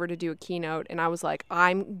Vancouver to do a keynote, and I was like,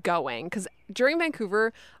 I'm going. Because during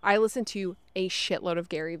Vancouver, I listened to a shitload of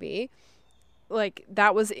Gary Vee. Like,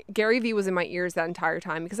 Gary Vee was in my ears that entire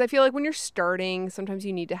time, because I feel like when you're starting, sometimes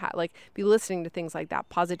you need to be listening to things like that,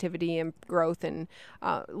 positivity and growth, and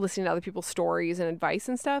listening to other people's stories and advice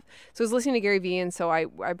and stuff. So I was listening to Gary Vee, and so I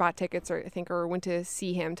bought tickets, or went to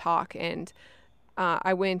see him talk, and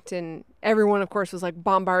I went, and everyone, of course, was like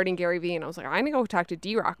bombarding Gary Vee, and I was like, I'm gonna go talk to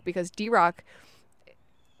D-Rock, because D-Rock,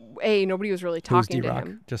 nobody was really Who's talking to D-Rock?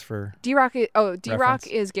 him. Just for D-Rock reference.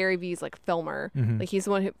 is Gary Vee's like filmer. Mhm. Like he's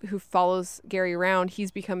the one who follows Gary around.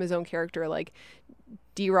 He's become his own character. Like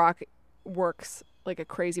D-Rock works like a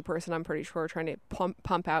crazy person, I'm pretty sure, trying to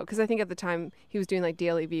pump out, because I think at the time he was doing like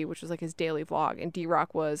Daily V, which was like his daily vlog, and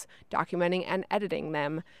D-Rock was documenting and editing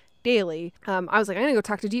them daily. I was like, I'm gonna go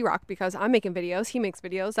talk to D-Rock because I'm making videos, he makes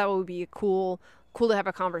videos, that would be cool to have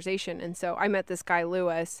a conversation. And so I met this guy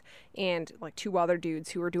Lewis and like 2 other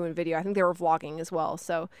dudes who were doing video. I think they were vlogging as well.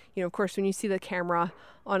 So of course, when you see the camera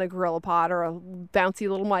on a GorillaPod or a bouncy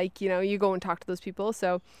little mic, you go and talk to those people.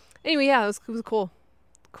 So anyway, yeah, it was cool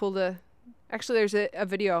to actually, there's a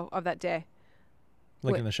video of that day.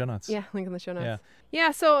 link in the show notes. Yeah, link in the show notes. Yeah.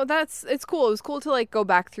 Yeah, so it's cool. It was cool to like go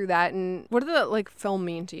back through that. And what did that like film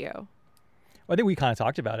mean to you? I think we kind of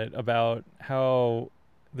talked about it, about how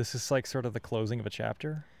this is like sort of the closing of a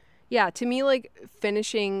chapter. Yeah, to me, like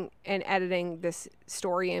finishing and editing this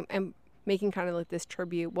story and making kind of like this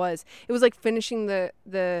tribute it was like finishing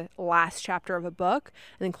the last chapter of a book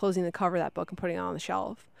and then closing the cover of that book and putting it on the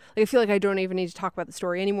shelf. Like I feel like I don't even need to talk about the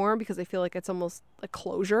story anymore, because I feel like it's almost like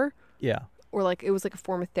closure, Yeah. or like it was like a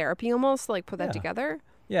form of therapy almost, to like put that Yeah. together.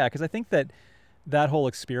 Yeah, because I think that whole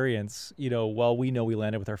experience, while we know we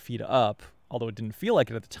landed with our feet up, although it didn't feel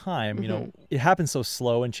like it at the time, it happens so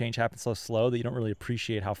slow, and change happens so slow that you don't really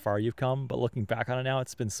appreciate how far you've come. But looking back on it now,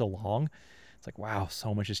 it's been so long. It's like, wow,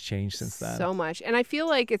 so much has changed since then. So much. And I feel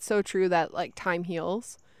like it's so true that like time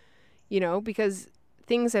heals, because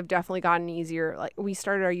things have definitely gotten easier. Like we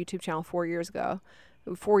started our YouTube channel 4 years ago.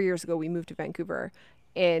 4 years ago, we moved to Vancouver,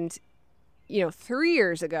 and 3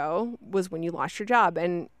 years ago was when you lost your job.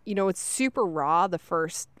 And, it's super raw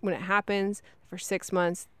when it happens, for 6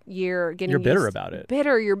 months, year, getting You're bitter used- about it.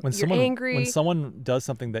 Bitter, you're When angry. someone does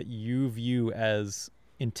something that you view as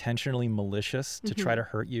intentionally malicious to try to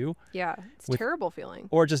hurt you, yeah, it's a terrible feeling.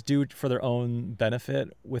 or just do it for their own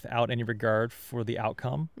benefit without any regard for the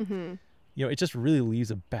outcome, it just really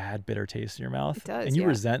leaves a bad, bitter taste in your mouth. It does, and you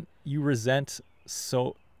yeah. resent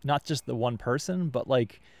so not just the one person, but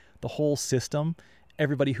like the whole system,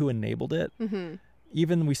 everybody who enabled it.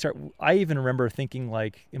 I even remember thinking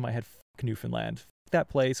like in my head, "F Newfoundland, f that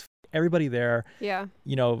place, f everybody there." Yeah.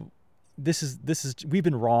 You know, this is we've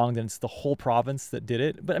been wronged, and it's the whole province that did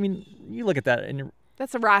it. But I mean, you look at that and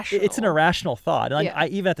That's irrational. it's an irrational thought. And Yeah. I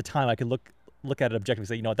even at the time I could look at it objectively and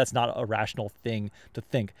say, you know, that's not a rational thing to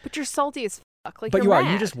think. But you're salty as fuck. Like, But you're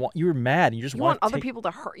you mad. you're mad. You just You want to other take, people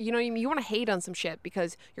to hurt. You know what I mean? You want to hate on some shit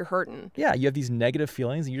because you're hurting. Yeah, you have these negative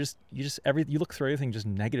feelings, and you look through everything just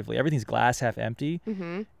negatively. Everything's glass half empty, Mm-hmm.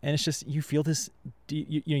 and it's just you feel this.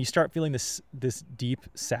 You start feeling this deep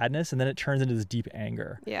sadness, and then it turns into this deep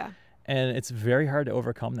anger, Yeah. and it's very hard to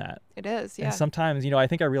overcome that. It is. Yeah. And sometimes, I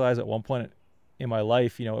think I realized at one point in my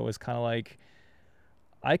life, it was kind of like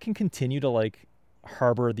I can continue to like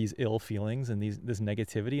harbor these ill feelings and this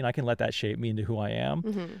negativity, and I can let that shape me into who I am,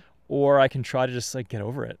 Mm-hmm. or I can try to just like get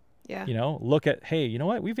over it. Yeah. Look at, hey, you know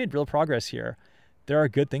what? We've made real progress here. There are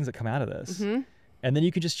good things that come out of this. Mm-hmm. And then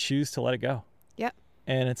you can just choose to let it go. Yep.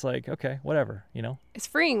 And it's like, okay, whatever, It's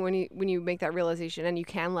freeing when you make that realization and you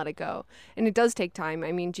can let it go. And it does take time.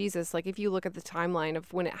 I mean, Jesus, like if you look at the timeline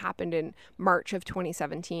of when it happened in March of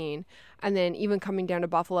 2017, and then even coming down to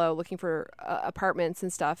Buffalo looking for apartments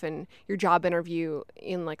and stuff, and your job interview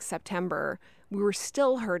in like September, we were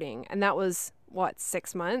still hurting. And that was,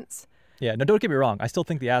 6 months? Yeah, no, don't get me wrong. I still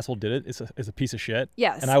think the asshole did it is a piece of shit.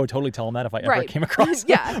 Yes. And I would totally tell him that if I ever Right. came across him.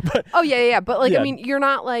 Yeah. But Oh, yeah. But like, Yeah. I mean, you're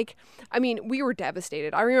not like, I mean, we were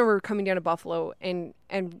devastated. I remember coming down to Buffalo and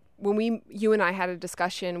when you and I had a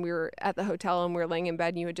discussion, we were at the hotel and we were laying in bed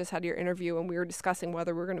and you had just had your interview and we were discussing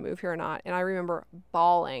whether we were going to move here or not. And I remember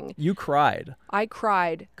bawling. you cried I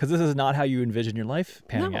cried. because this is not how you envision your life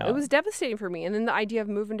panning No, out. it was devastating for me. And then the idea of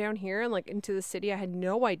moving down here and like into the city, I had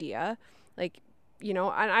no idea. Like, and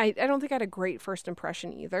I don't think I had a great first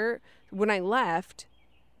impression either. When I left,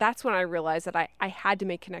 that's when I realized that I had to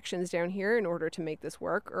make connections down here in order to make this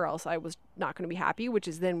work, or else I was not going to be happy, which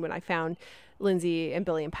is then when I found Lindsay and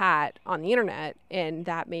Billy and Pat on the internet, and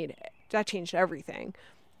that changed everything.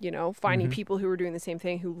 Finding Mm-hmm. people who were doing the same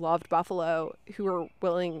thing, who loved Buffalo, who were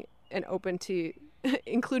willing and open to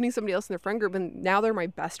including somebody else in their friend group, and now they're my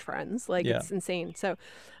best friends. Like, Yeah. it's insane. So,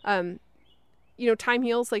 time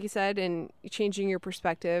heals, like you said, and changing your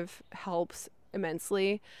perspective helps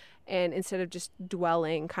immensely. And instead of just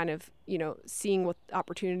dwelling, kind of, seeing what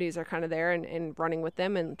opportunities are kind of there and running with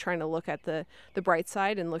them and trying to look at the bright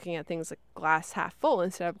side and looking at things like glass half full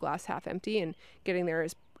instead of glass half empty, and getting there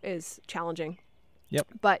is challenging. Yep.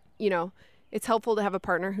 But, it's helpful to have a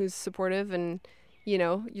partner who's supportive and,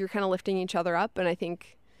 you're kind of lifting each other up. And I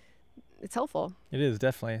think it's helpful. It is,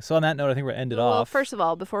 definitely. So on that note, I think we're ended Well, off. first of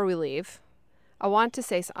all, before we leave, I want to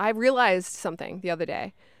say, I realized something the other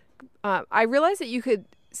day. I realized that you could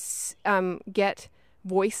get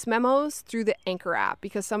voice memos through the Anchor app,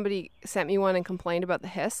 because somebody sent me one and complained about the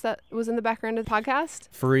hiss that was in the background of the podcast.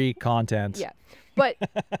 Free content. Yeah. But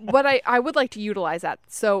I would like to utilize that.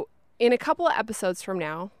 So in a couple of episodes from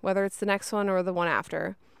now, whether it's the next one or the one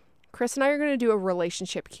after, Chris and I are going to do a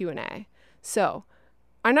relationship Q&A. So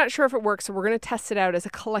I'm not sure if it works, so we're going to test it out as a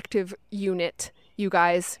collective unit. You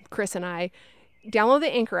guys, Chris and I, download the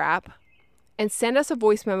Anchor app and send us a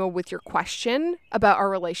voice memo with your question about our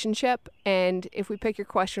relationship. And if we pick your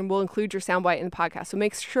question, we'll include your soundbite in the podcast. So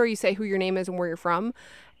make sure you say who your name is and where you're from,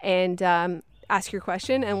 and ask your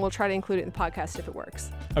question, and we'll try to include it in the podcast if it works.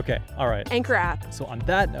 Okay. All right. Anchor app. So on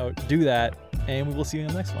that note, do that, and we will see you in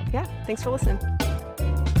the next one. Yeah. Thanks for listening.